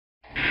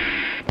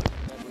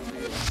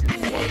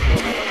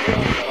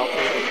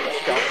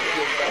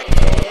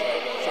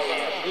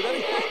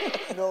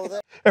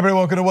Everyone,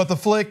 welcome to What the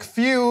Flick.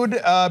 Feud,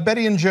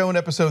 Bette and Joan,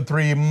 episode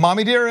 3,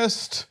 Mommie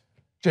Dearest,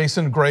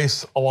 Jason,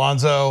 Grace,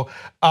 Alonso.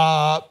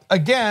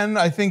 Again,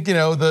 I think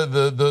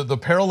the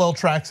parallel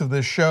tracks of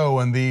this show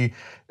and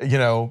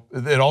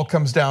it all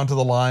comes down to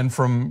the line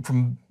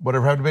from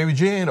whatever happened to Baby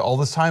Jane. All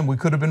this time we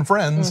could have been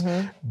friends.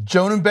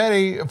 Joan and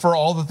Bette, for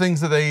all the things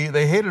that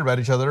they hated about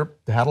each other,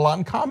 they had a lot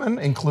in common,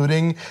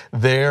 including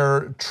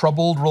their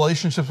troubled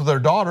relationships with their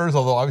daughters.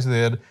 Although obviously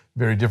they had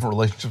very different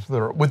relationships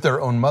with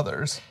their own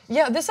mothers.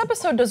 Yeah, this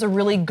episode does a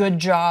really good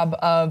job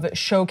of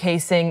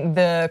showcasing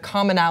the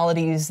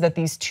commonalities that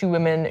these two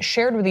women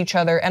shared with each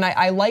other. And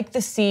I like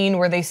the scene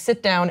where they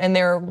sit down and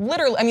they're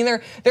literally, I mean,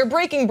 they're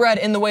breaking bread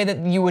in the way that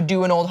you would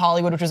do in old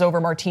Hollywood, which is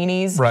over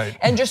martinis. Right.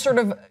 And just sort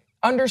of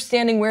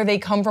understanding where they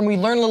come from. We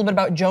learn a little bit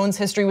about Joan's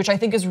history, which I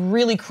think is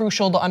really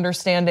crucial to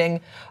understanding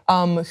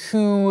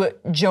who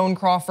Joan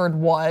Crawford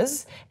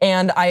was.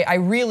 And I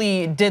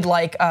really did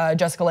like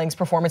Jessica Lange's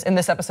performance in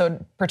this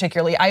episode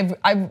particularly.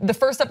 The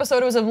first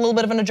episode was a little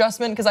bit of an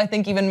adjustment because I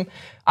think even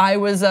I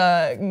was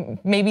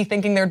maybe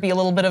thinking there'd be a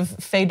little bit of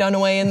Faye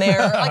Dunaway in there.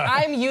 Like,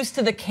 I'm used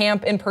to the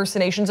camp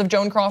impersonations of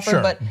Joan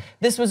Crawford, but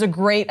this was a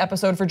great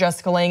episode for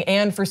Jessica Lange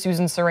and for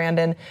Susan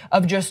Sarandon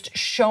of just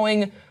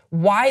showing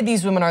why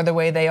these women are the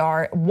way they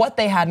are, what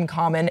they had in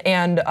common,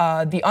 and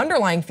the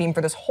underlying theme for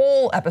this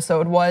whole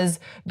episode was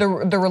the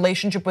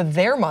relationship with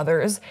their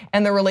mothers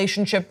and the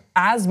relationship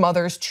as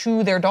mothers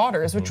to their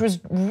daughters, which was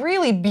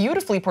really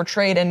beautifully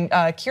portrayed. And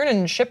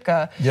Kiernan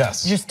Shipka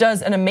just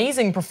does an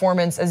amazing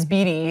performance as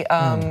Bette,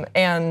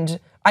 and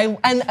I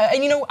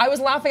was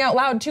laughing out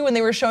loud too when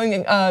they were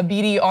showing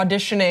Bette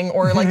auditioning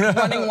or like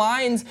running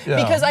lines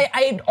because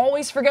I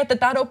always forget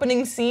that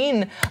opening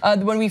scene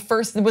when we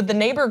first with the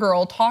neighbor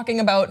girl talking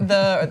about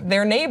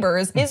their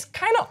neighbors is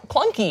kind of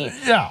clunky.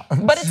 Yeah,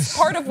 but it's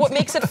part of what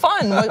makes it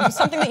fun.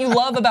 Something that you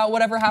love about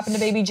Whatever Happened to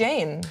Baby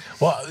Jane.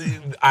 Well,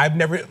 I've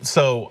never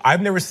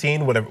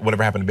seen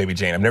whatever happened to Baby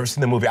Jane. I've never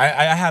seen the movie.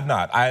 I have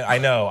not. I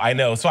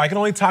know. So I can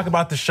only talk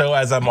about the show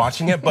as I'm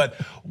watching it. But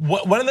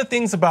one of the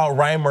things about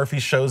Ryan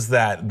Murphy's shows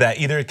that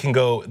either can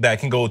go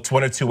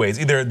one or two ways.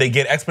 Either they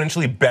get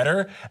exponentially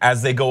better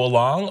as they go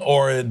along,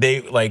 or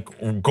they like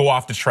go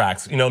off the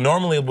tracks.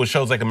 Normally with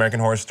shows like American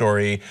Horror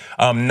Story,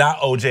 not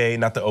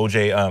the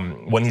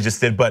OJ one he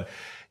just did, but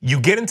you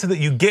get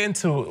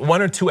into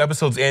one or two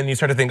episodes in, and you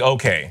start to think,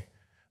 okay,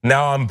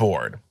 now I'm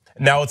bored.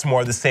 Now it's more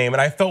of the same.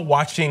 And I felt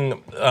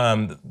watching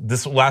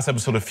this last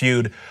episode of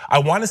Feud, I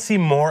want to see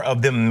more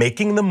of them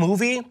making the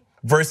movie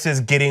versus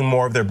getting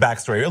more of their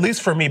backstory, at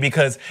least for me,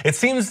 because it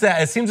seems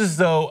as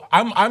though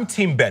I'm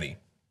Team Bette.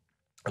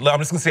 I'm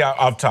just gonna say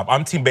off top,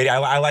 I'm Team Bette.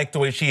 I like the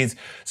way she's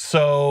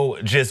so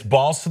just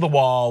balls to the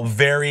wall,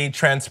 very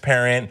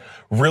transparent,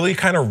 really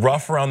kind of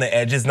rough around the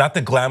edges, not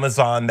the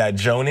glamazon that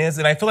Joan is.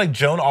 And I feel like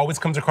Joan always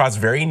comes across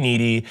very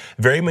needy,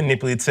 very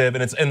manipulative,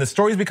 and the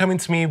story's becoming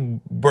to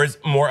me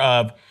more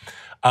of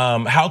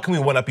how can we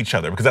one up each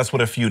other? Because that's what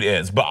a feud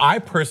is. But I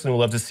personally would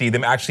love to see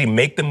them actually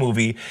make the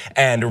movie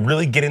and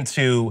really get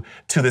into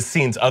the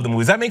scenes of the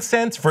movie. Does that make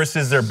sense?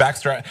 Versus their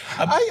backstory.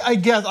 I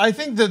guess I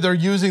think that they're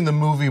using the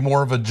movie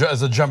more of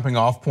as a jumping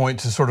off point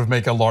to sort of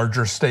make a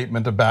larger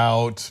statement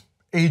about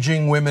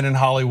aging women in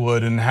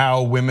Hollywood and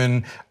how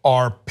women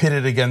are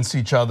pitted against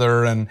each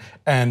other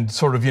and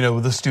sort of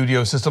the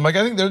studio system. Like,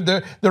 I think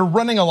they're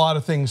running a lot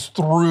of things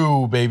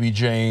through Baby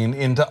Jane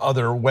into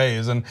other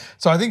ways, and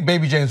so I think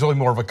Baby Jane is really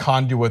more of a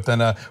conduit than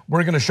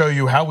we're going to show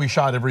you how we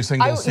shot every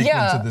single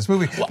sequence of this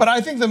movie. But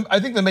I think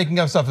the making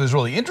of stuff is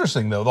really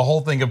interesting though. The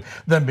whole thing of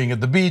them being at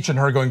the beach and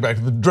her going back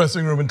to the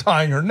dressing room and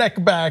tying her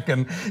neck back,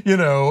 and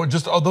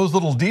just all those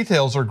little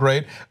details are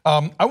great.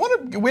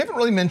 We haven't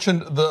really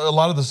mentioned a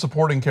lot of the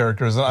supporting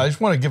characters. And I just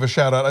want to give a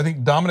shout out. I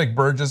think Dominic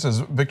Burgess as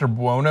Victor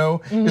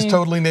Buono is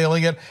totally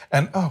nailing it.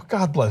 And oh,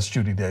 God bless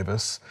Judy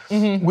Davis.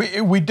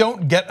 We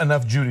don't get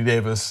enough Judy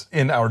Davis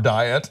in our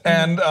diet.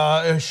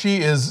 And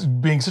she is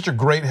being such a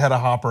great head of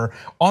hopper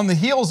on the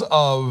heels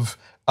of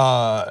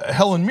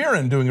Helen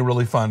Mirren doing a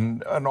really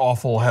fun, an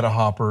awful head of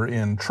hopper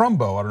in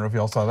Trumbo. I don't know if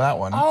y'all saw that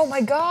one. Oh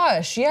my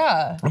gosh,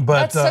 yeah. But,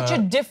 that's such a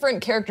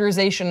different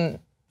characterization.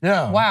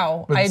 Yeah.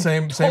 Wow, I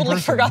totally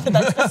forgot that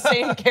that's the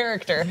same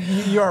character.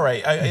 You're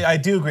right. I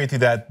do agree with you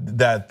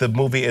that the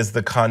movie is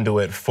the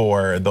conduit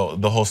for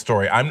the whole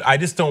story. I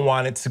just don't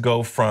want it to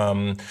go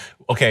from,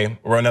 okay,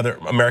 or another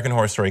American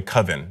Horror Story,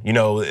 Coven.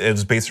 It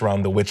was based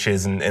around the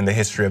witches and the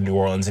history of New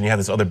Orleans, and you have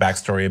this other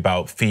backstory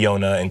about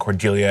Fiona and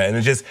Cordelia, and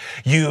it's just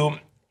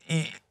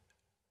I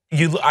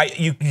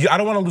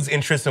don't want to lose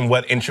interest in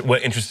what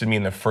interested me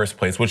in the first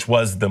place, which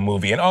was the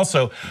movie. And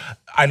also,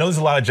 I know there's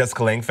a lot of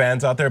Jessica Lange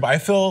fans out there, but I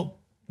feel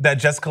that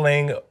Jessica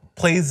Lange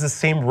plays the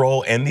same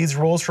role in these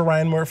roles for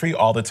Ryan Murphy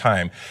all the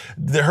time.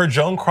 Her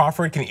Joan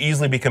Crawford can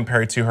easily be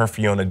compared to her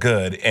Fiona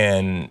Good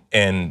in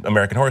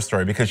American Horror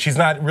Story, because she's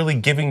not really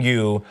giving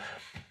you,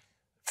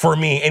 for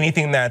me,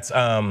 anything that's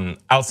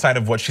outside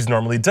of what she's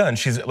normally done.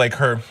 She's like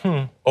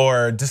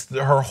or just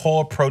her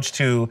whole approach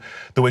to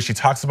the way she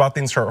talks about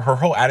things, her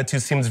whole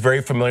attitude seems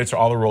very familiar to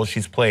all the roles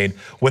she's played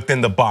within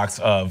the box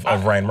of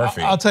Ryan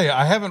Murphy. I'll tell you,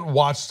 I haven't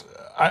watched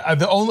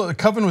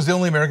Coven was the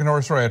only American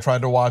Horror Story I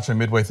tried to watch, and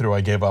midway through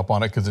I gave up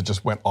on it because it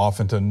just went off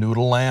into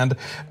noodle land.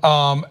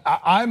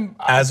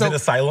 As in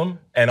Asylum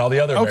and all the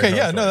other. Okay,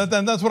 yeah, no,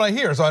 that's what I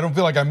hear. So I don't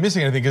feel like I'm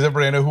missing anything because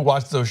everybody I know who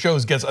watches those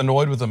shows gets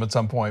annoyed with them at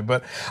some point.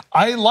 But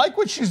I like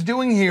what she's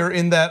doing here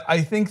in that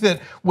I think that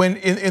when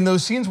in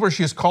those scenes where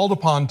she is called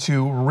upon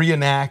to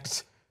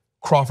reenact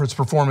Crawford's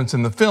performance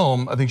in the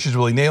film, I think she's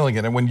really nailing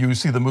it. And when you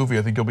see the movie,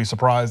 I think you'll be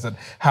surprised at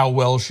how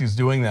well she's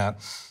doing that.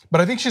 But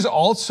I think she's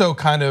also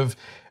kind of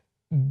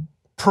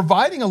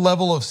providing a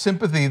level of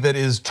sympathy that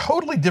is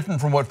totally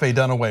different from what Faye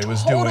Dunaway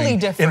was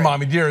doing in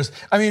Mommie Dearest.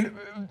 I mean,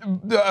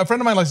 a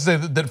friend of mine likes to say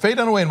that Faye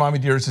Dunaway in Mommie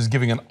Dearest is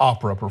giving an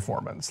opera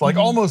performance, like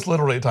almost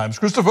literally at times.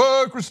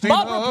 Christopher, Christina,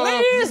 opera,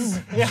 please.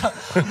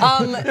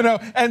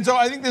 Yeah, and so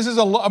I think this is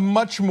a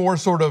much more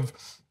sort of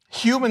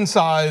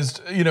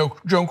human-sized,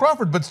 Joan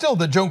Crawford, but still,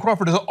 that Joan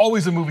Crawford is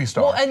always a movie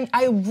star. Well, and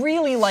I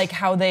really like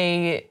how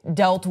they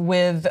dealt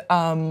with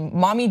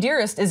Mommie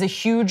Dearest is a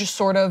huge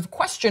sort of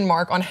question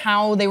mark on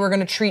how they were going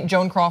to treat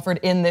Joan Crawford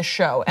in this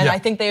show, and I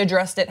think they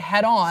addressed it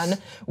head on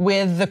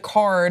with the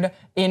card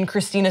in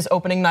Christina's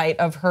opening night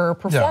of her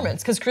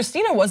performance, because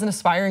Christina was an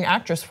aspiring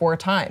actress for a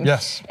time.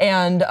 Yes.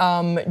 And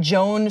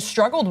Joan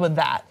struggled with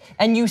that,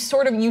 and you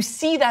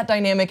see that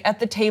dynamic at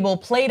the table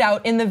played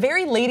out in the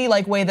very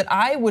ladylike way that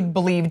I would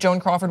believe Joan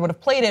Crawford would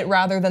have played it,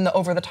 rather than the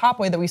over-the-top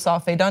way that we saw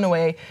Faye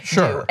Dunaway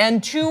do.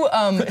 And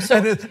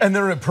and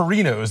they're at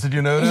Perino's. Did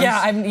you notice?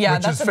 Yeah,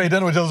 Which is Faye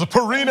Dunaway tells us,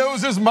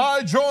 Perino's is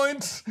my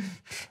joint.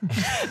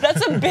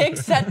 That's a big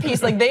set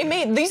piece. Like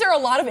these are a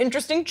lot of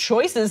interesting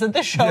choices that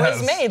the show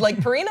has made. Like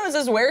Perino's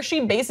is where she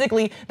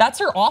basically, that's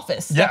her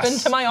office. Step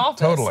into my office.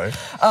 Totally.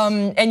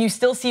 And you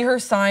still see her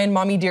sign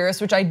Mommie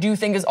Dearest, which I do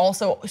think is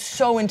also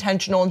so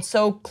intentional and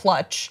so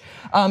clutch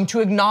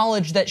to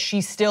acknowledge that she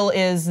still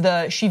is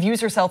she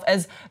views herself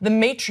as the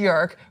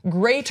matriarch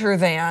greater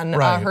than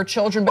her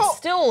children, but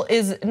still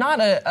is not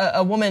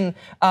a woman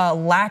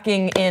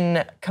lacking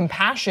in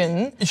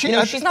compassion.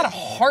 She's not a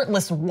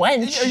heartless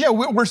wench. Yeah,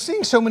 we're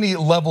seeing so many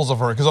levels of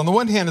her, because on the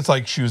one hand, it's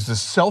like she was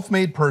this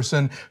self-made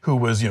person who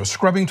was,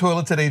 scrubbing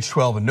toilets at age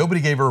 12, and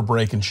nobody gave her a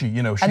break, and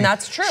and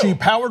that's true. She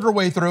powered her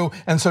way through,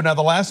 and so now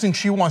the last thing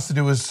she wants to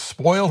do is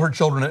spoil her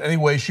children in any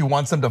way. She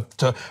wants them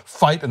to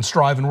fight and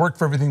strive and work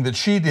for everything that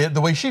she did,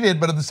 the way she did,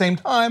 but at the same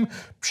time,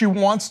 she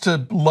wants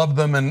to love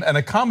them and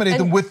accommodate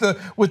them with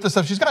the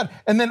stuff she's got.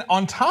 And then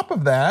on top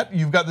of that,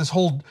 you've got this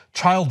whole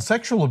child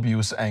sexual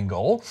abuse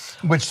angle,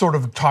 which sort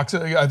of talks,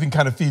 I think,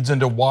 kind of feeds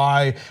into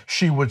why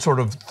she would sort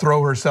of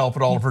throw herself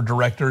at all of her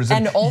directors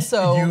and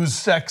also use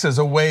sex as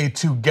a way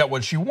to get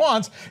what she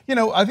wants.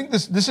 I think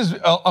this is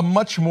a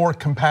much more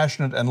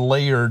compassionate and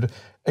layered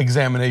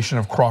examination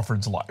of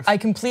Crawford's life. I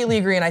completely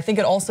agree, and I think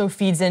it also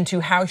feeds into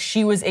how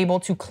she was able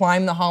to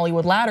climb the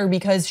Hollywood ladder,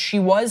 because she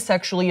was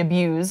sexually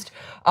abused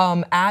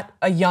at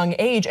a young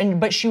age,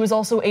 but she was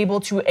also able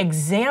to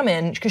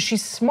examine, because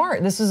she's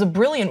smart, this is a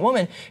brilliant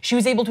woman, she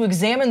was able to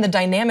examine the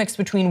dynamics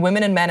between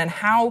women and men and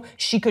how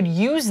she could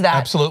use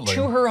that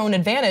to her own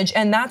advantage,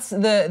 and that's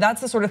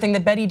the sort of thing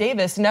that Bette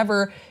Davis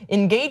never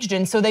engaged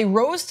in. So they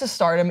rose to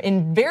stardom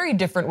in very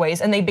different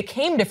ways, and they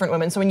became different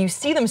women. So when you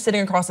see them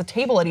sitting across a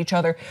table at each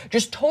other,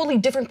 just totally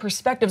different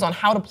perspectives on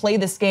how to play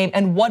this game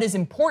and what is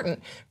important.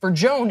 For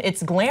Joan,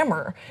 it's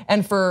glamour,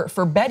 and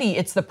for Bette,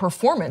 it's the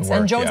performance.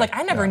 And Joan's like,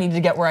 I never needed to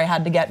get where I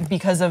had to get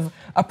because of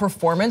a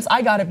performance.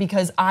 I got it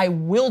because I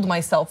willed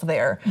myself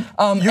there.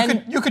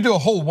 You could do a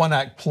whole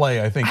one-act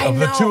play, I think, of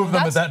the two of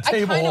them at that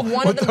table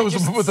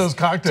with those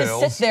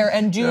cocktails. To sit there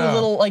and do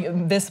little,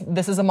 like, this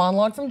is a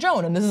monologue from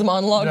Joan and this is a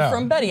monologue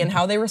from Bette, and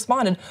how they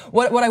responded.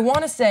 What I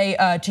want to say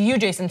to you,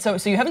 Jason, so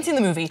you haven't seen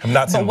the movie. I've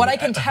not seen but what I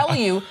can tell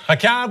you, I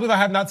can't believe I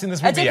have not seen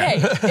this movie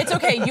yet. It's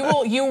okay.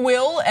 You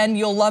will, and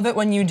you'll love it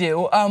when you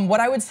do. What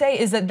I would say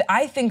is that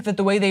I think that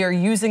the way they are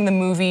using the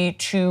movie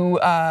to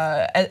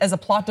as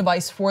a plot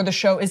device for the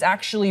show is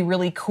actually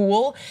really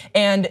cool,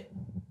 and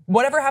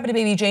whatever happened to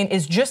Baby Jane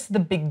is just the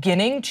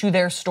beginning to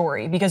their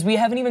story, because we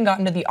haven't even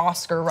gotten to the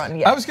Oscar run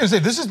yet. I was gonna say,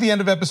 this is the end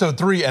of episode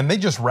 3 and they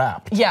just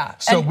wrapped. Yeah.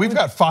 So we've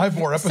got 5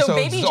 more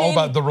episodes all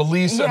about the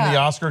release and the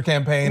Oscar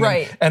campaign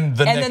and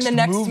the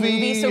next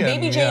movie. So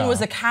Baby Jane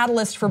was a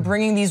catalyst for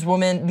bringing these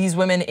women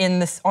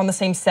on the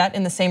same set,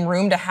 in the same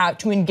room,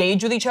 to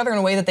engage with each other in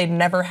a way that they'd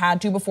never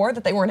had to before,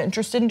 that they weren't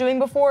interested in doing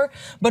before.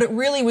 But it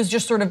really was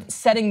just sort of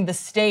setting the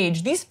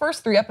stage. These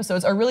first 3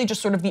 episodes are really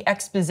just sort of the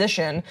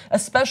exposition,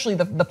 especially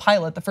the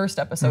pilot, the first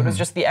episode was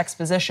just the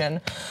exposition,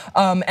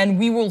 and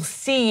we will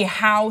see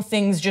how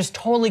things just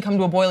totally come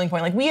to a boiling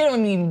point. Like, we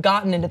haven't even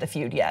gotten into the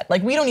feud yet.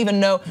 Like, we don't even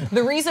know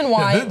the reason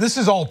why. This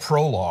is all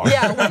prologue.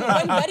 Yeah,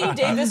 when Bette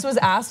Davis was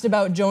asked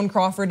about Joan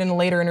Crawford in a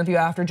later interview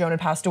after Joan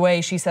had passed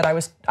away, she said,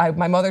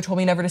 my mother told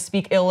me never to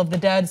speak ill of the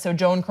dead, so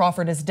Joan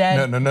Crawford is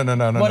dead.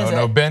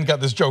 No. Ben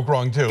got this joke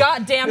wrong too.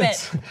 God damn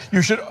it.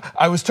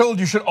 I was told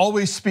you should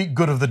always speak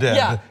good of the dead.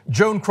 Yeah.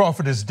 Joan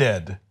Crawford is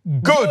dead.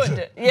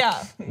 good.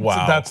 Yeah.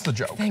 Wow. So that's the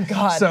joke. Thank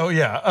God. So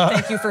yeah.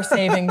 Thank you for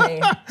saving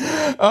me.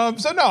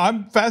 So no,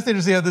 I'm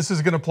fascinated to see how this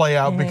is going to play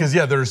out because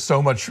yeah, there's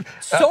so much.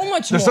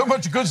 There's so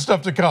much good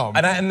stuff to come.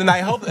 And I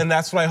hope, and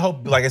that's what I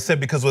hope. Like I said,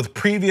 because with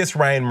previous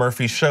Ryan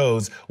Murphy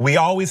shows, we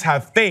always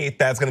have faith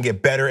that it's going to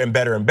get better and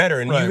better and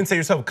better. And you even say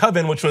yourself,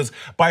 Coven, which was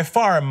by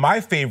far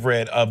my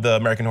favorite of the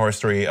American Horror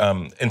Story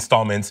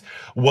installments,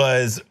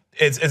 was.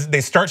 They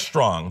start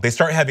strong, they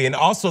start heavy, and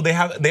also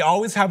they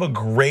always have a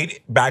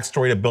great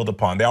backstory to build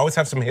upon. They always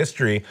have some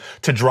history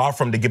to draw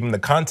from to give them the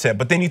content.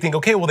 But then you think,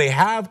 okay, well they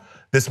have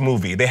this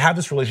movie, they have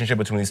this relationship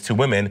between these two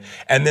women,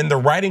 and then the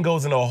writing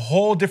goes in a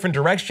whole different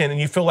direction, and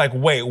you feel like,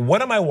 wait,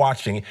 what am I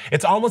watching?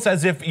 It's almost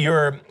as if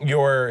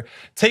you're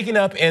taken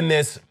up in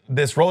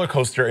this roller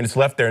coaster and it's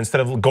left there.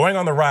 Instead of going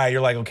on the ride, you're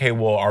like, okay,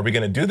 well, are we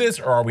gonna do this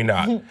or are we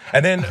not?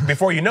 And then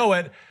before you know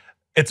it,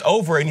 it's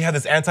over and you have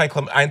this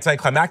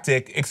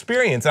anticlimactic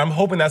experience. I'm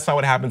hoping that's not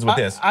what happens with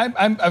this. I've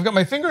got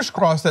my fingers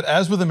crossed that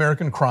as with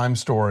American Crime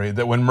Story,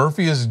 that when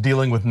Murphy is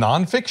dealing with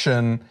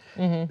nonfiction,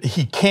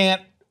 he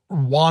can't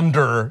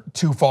wander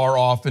too far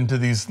off into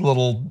these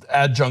little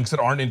adjuncts that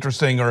aren't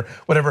interesting or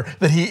whatever,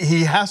 that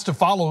he has to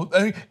follow,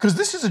 because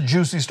this is a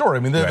juicy story. I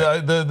mean,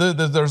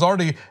 there's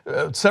already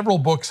several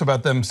books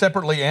about them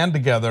separately and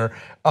together.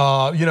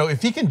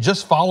 If he can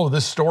just follow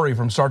this story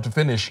from start to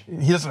finish,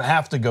 he doesn't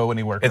have to go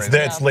anywhere crazy.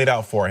 It's laid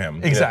out for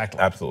him.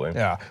 Exactly. Absolutely.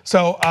 Yeah.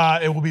 So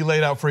it will be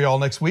laid out for y'all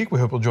next week. We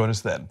hope you'll join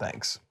us then.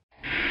 Thanks.